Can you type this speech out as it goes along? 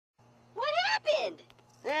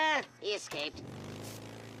He escaped.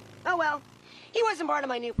 Oh well, he wasn't part of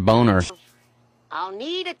my new boners. I'll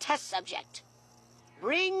need a test subject.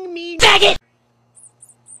 Bring me Faggot!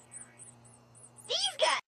 these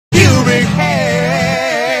guys. Pubic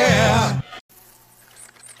hair.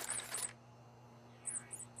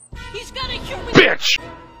 He's got a human Bitch!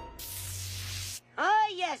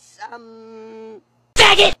 Yes,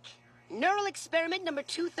 Faggot! neural experiment number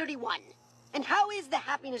 231. And how is the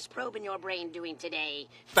happiness probe in your brain doing today?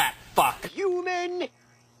 Fat fuck. Human!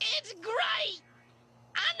 It's great!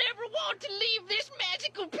 I never want to leave this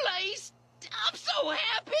magical place. I'm so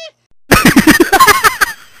happy.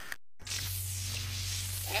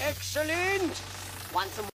 Excellent! Want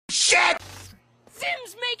some Shit.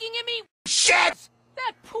 Sim's making me. Shit.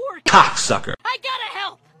 That poor Cocksucker. I gotta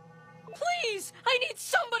help. Please, I need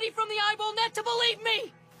somebody from the eyeball net to believe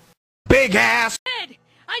me. Big ass. Ed,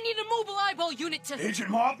 I need a mobile eyeball unit to. Agent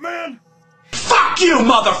Mothman. Fuck you,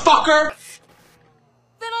 motherfucker.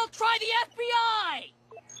 Then I'll try the FBI.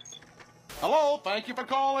 Hello, thank you for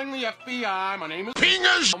calling the FBI. My name is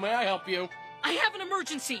Pingers. How may I help you? I have an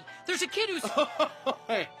emergency. There's a kid who's.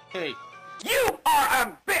 Hey, You are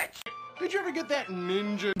a bitch. did you ever get that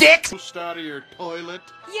ninja Dick. ghost out of your toilet?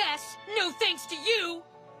 Yes, no thanks to you.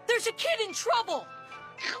 There's a kid in trouble.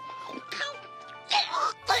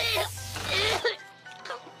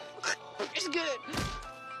 It's good.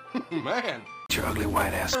 Man, Your ugly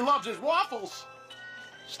white ass. he loves his waffles.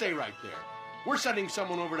 Stay right there. We're sending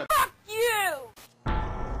someone over to. You.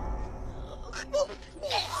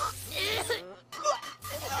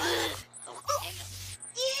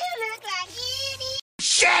 You look like Edie.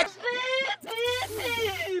 Shit.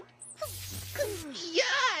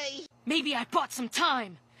 Yay! Maybe I bought some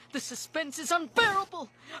time. The suspense is unbearable.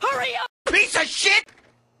 Hurry up! Piece of shit.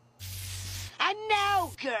 And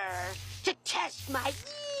now, Gurr, to test my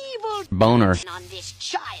evil Boners. on this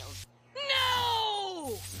child.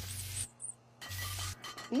 No!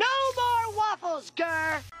 No more waffles,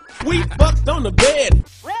 Gurr. We fucked on the bed.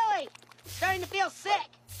 Really? Starting to feel sick.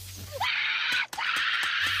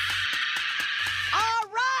 All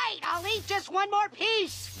right, I'll eat just one more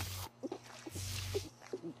piece.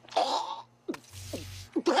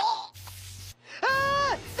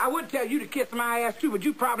 Ah! I would tell you to kiss my ass too, but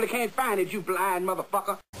you probably can't find it, you blind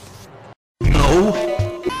motherfucker. No.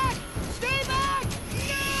 Stay back!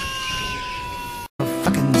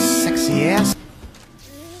 Fucking sexy ass.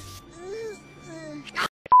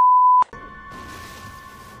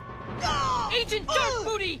 Agent Dark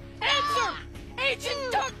Booty! Answer!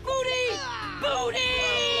 Agent Dark Booty!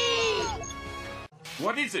 Booty!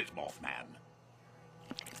 What is it, Mothman?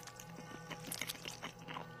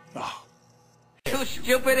 Oh, You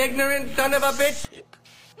stupid, ignorant son of a bitch.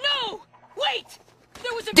 No! Wait!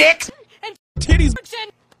 There was a Dick. and titties.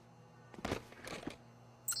 and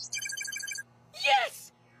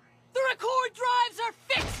yes! The record drives are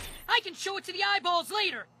fixed! I can show it to the eyeballs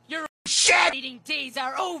later. Your Shit. eating days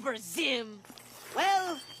are over, Zim.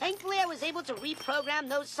 Well, thankfully I was able to reprogram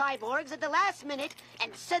those cyborgs at the last minute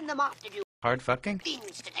and send them off to do Hard fucking?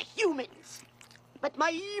 things to the humans. But my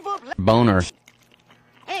evil... Boners.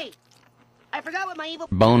 Hey, I forgot what my evil...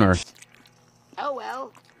 Boners. Oh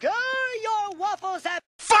well. Gurr, your waffles have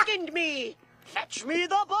fucking me! Fetch me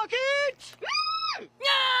the bucket!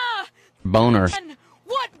 Ah! Boners. And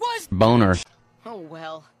what was... Boners. Oh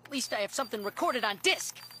well, at least I have something recorded on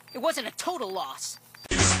disc. It wasn't a total loss.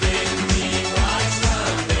 Spin